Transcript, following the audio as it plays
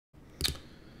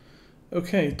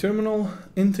Okay, terminal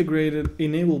integrated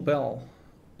enableBell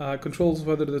controls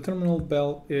whether the terminal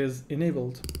bell is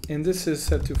enabled, and this is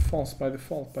set to false by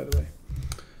default, by the way.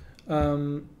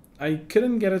 I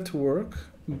couldn't get it to work,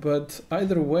 but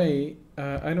either way,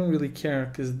 I don't really care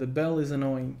because the bell is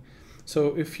annoying.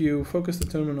 So if you focus the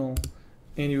terminal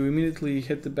and you immediately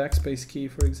hit the backspace key,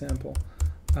 for example,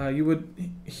 you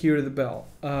would hear the bell.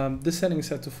 This setting is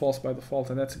set to false by default,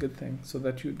 and that's a good thing, so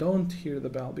that you don't hear the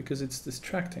bell because it's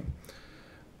distracting.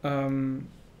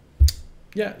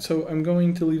 Yeah, so I'm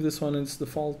going to leave this one in its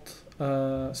default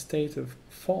state of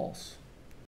false.